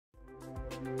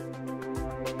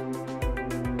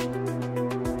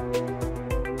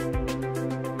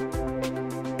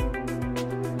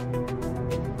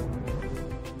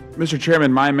Mr.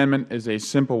 Chairman, my amendment is a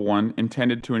simple one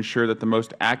intended to ensure that the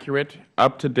most accurate,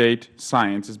 up-to-date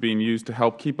science is being used to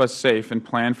help keep us safe and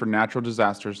plan for natural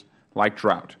disasters like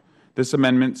drought. This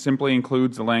amendment simply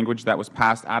includes the language that was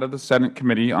passed out of the Senate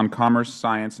Committee on Commerce,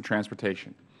 Science, and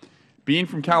Transportation. Being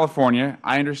from California,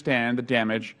 I understand the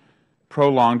damage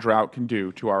prolonged drought can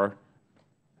do to our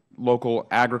local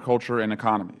agriculture and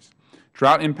economies.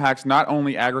 Drought impacts not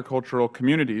only agricultural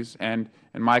communities, and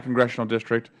in my congressional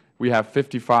district, we have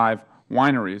 55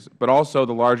 wineries, but also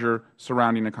the larger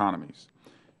surrounding economies.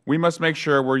 We must make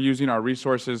sure we are using our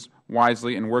resources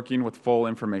wisely and working with full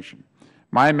information.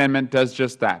 My amendment does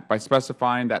just that by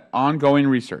specifying that ongoing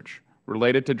research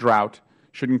related to drought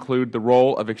should include the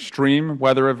role of extreme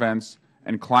weather events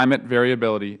and climate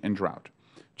variability in drought.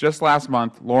 Just last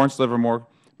month, Lawrence Livermore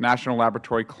National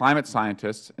Laboratory climate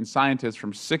scientists and scientists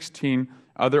from 16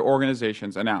 other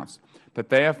organizations announced that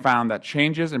they have found that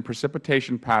changes in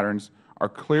precipitation patterns are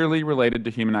clearly related to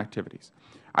human activities.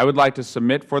 I would like to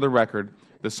submit for the record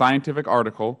the scientific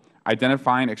article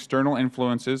identifying external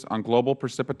influences on global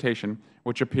precipitation,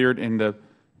 which appeared in the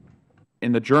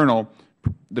journal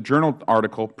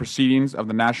article Proceedings of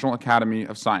the National Academy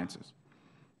of Sciences.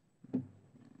 Thank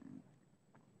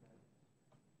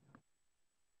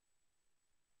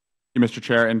you, Mr.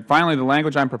 Chair. And finally, the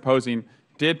language I am proposing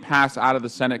did pass out of the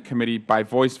Senate committee by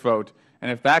voice vote. And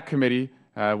if that committee,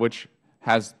 which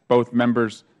has both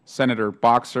members, Senator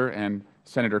Boxer and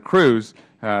Senator Cruz,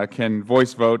 can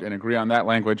voice vote and agree on that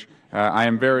language, I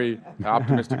am very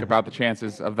optimistic about the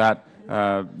chances of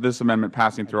this amendment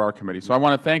passing through our committee. So I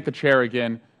want to thank the Chair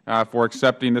again for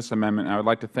accepting this amendment. And I would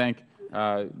like to thank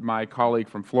my colleague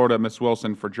from Florida, Ms.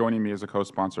 Wilson, for joining me as a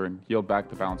co-sponsor, and yield back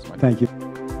the balance of my time. Thank you.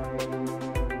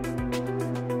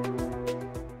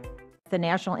 The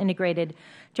National Integrated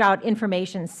Drought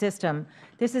Information System.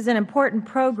 This is an important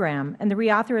program, and the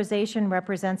reauthorization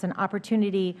represents an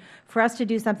opportunity for us to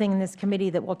do something in this committee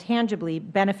that will tangibly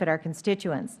benefit our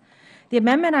constituents. The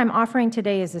amendment I am offering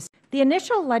today is the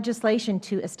initial legislation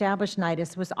to establish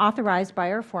NIDIS was authorized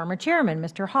by our former chairman,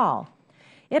 Mr. Hall.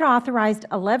 It authorized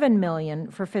 $11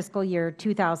 million for fiscal year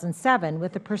 2007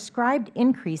 with a prescribed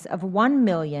increase of $1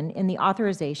 million in the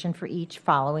authorization for each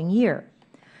following year.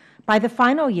 By the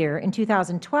final year, in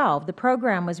 2012, the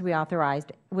program was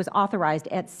authorized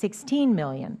at $16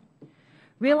 million.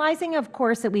 Realizing, of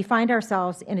course, that we find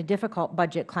ourselves in a difficult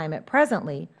budget climate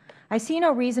presently, I see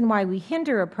no reason why we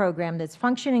hinder a program that is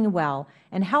functioning well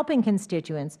and helping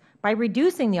constituents by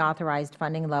reducing the authorized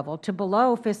funding level to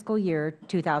below fiscal year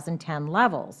 2010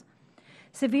 levels.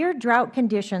 Severe drought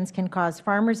conditions can cause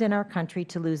farmers in our country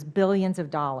to lose billions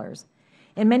of dollars.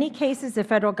 In many cases, the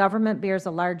Federal Government bears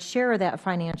a large share of that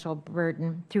financial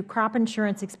burden through crop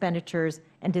insurance expenditures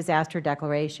and disaster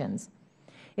declarations.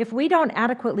 If we don't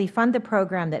adequately fund the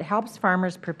program that helps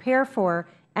farmers prepare for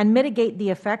and mitigate the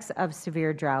effects of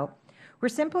severe drought, we're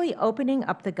simply opening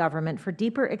up the government for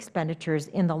deeper expenditures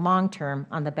in the long term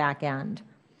on the back end.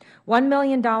 $1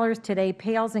 million today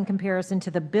pales in comparison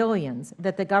to the billions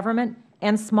that the government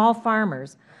and small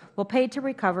farmers will pay to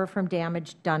recover from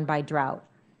damage done by drought.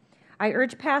 I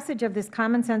urge passage of this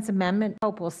common-sense amendment. I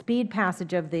hope will speed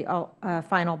passage of the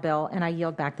final bill, and I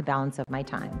yield back the balance of my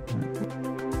time.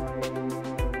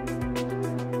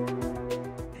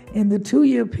 In the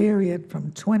two-year period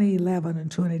from 2011 and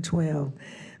 2012,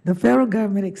 the Federal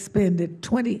Government expended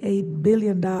 $28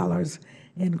 billion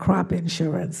in crop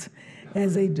insurance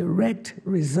as a direct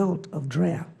result of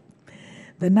drought.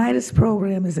 The NIDIS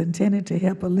program is intended to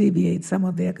help alleviate some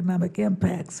of the economic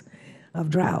impacts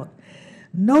of drought.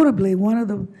 Notably, one of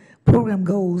the program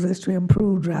goals is to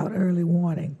improve drought early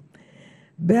warning.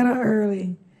 Better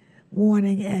early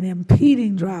warning and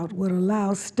impeding drought would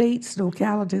allow states,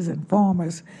 localities, and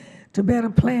farmers to better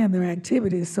plan their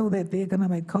activities so that the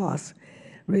economic costs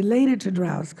related to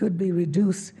droughts could be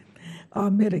reduced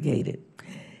or mitigated.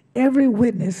 Every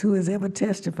witness who has ever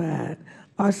testified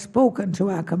or spoken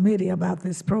to our committee about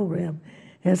this program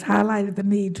has highlighted the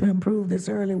need to improve this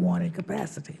early warning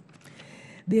capacity.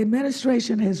 The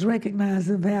administration has recognized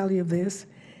the value of this,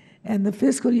 and the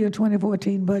fiscal year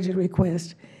 2014 budget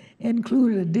request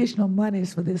included additional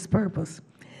monies for this purpose.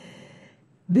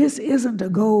 This isn't a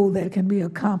goal that can be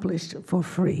accomplished for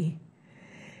free.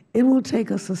 It will take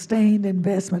a sustained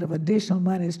investment of additional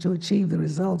monies to achieve the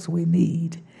results we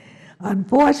need.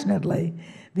 Unfortunately,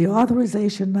 the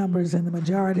authorization numbers in the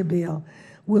majority bill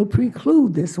will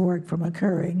preclude this work from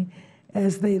occurring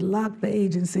as they lock the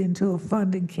agency into a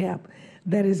funding cap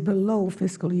that is below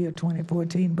fiscal year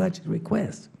 2014 budget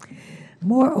request.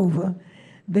 Moreover,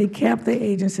 they cap the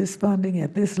agency's funding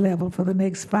at this level for the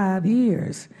next 5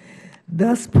 years,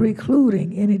 thus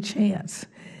precluding any chance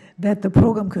that the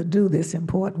program could do this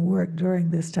important work during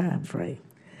this time frame.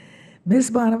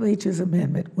 Ms. Bonamici's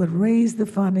amendment would raise the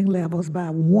funding levels by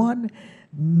 $1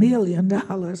 million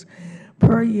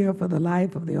per year for the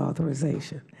life of the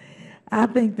authorization. I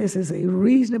think this is a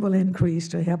reasonable increase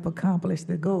to help accomplish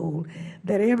the goal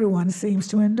that everyone seems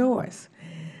to endorse.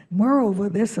 Moreover,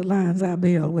 this aligns our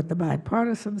bill with the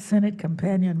bipartisan Senate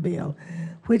companion bill,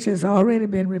 which has already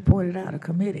been reported out of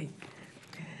committee.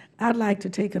 I'd like to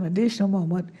take an additional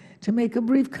moment to make a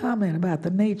brief comment about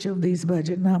the nature of these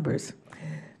budget numbers.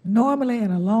 Normally,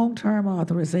 in a long-term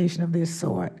authorization of this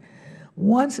sort,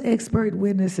 once expert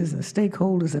witnesses and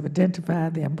stakeholders have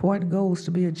identified the important goals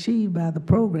to be achieved by the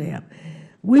program,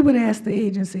 we would ask the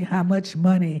agency how much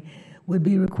money would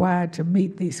be required to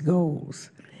meet these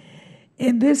goals.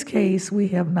 In this case, we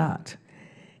have not.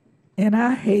 In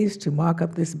our haste to mark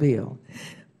up this bill,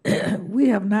 we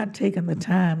have not taken the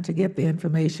time to get the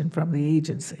information from the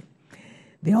agency.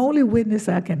 The only witness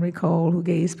I can recall who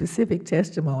gave specific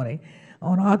testimony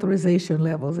on authorization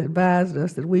levels advised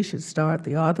us that we should start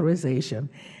the authorization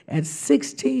at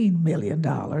 $16 million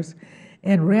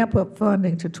and ramp up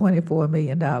funding to $24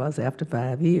 million after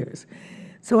 5 years.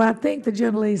 So I think the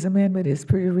gentlelady's amendment is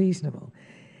pretty reasonable.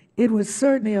 It would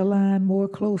certainly align more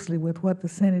closely with what the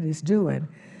Senate is doing,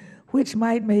 which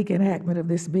might make enactment of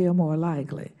this bill more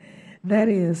likely. That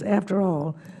is, after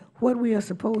all, what we are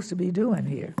supposed to be doing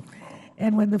here.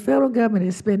 And when the federal government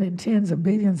is spending tens of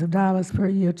billions of dollars per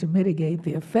year to mitigate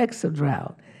the effects of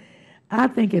drought, I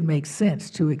think it makes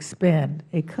sense to expend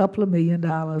a couple of $1 million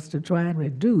to try and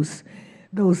reduce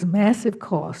those massive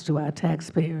costs to our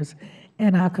taxpayers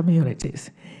and our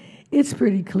communities. It's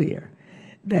pretty clear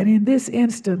that in this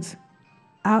instance,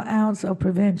 our ounce of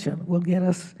prevention will get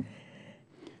us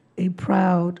a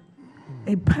pound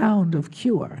of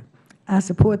cure. I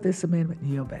support this amendment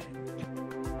and yield back.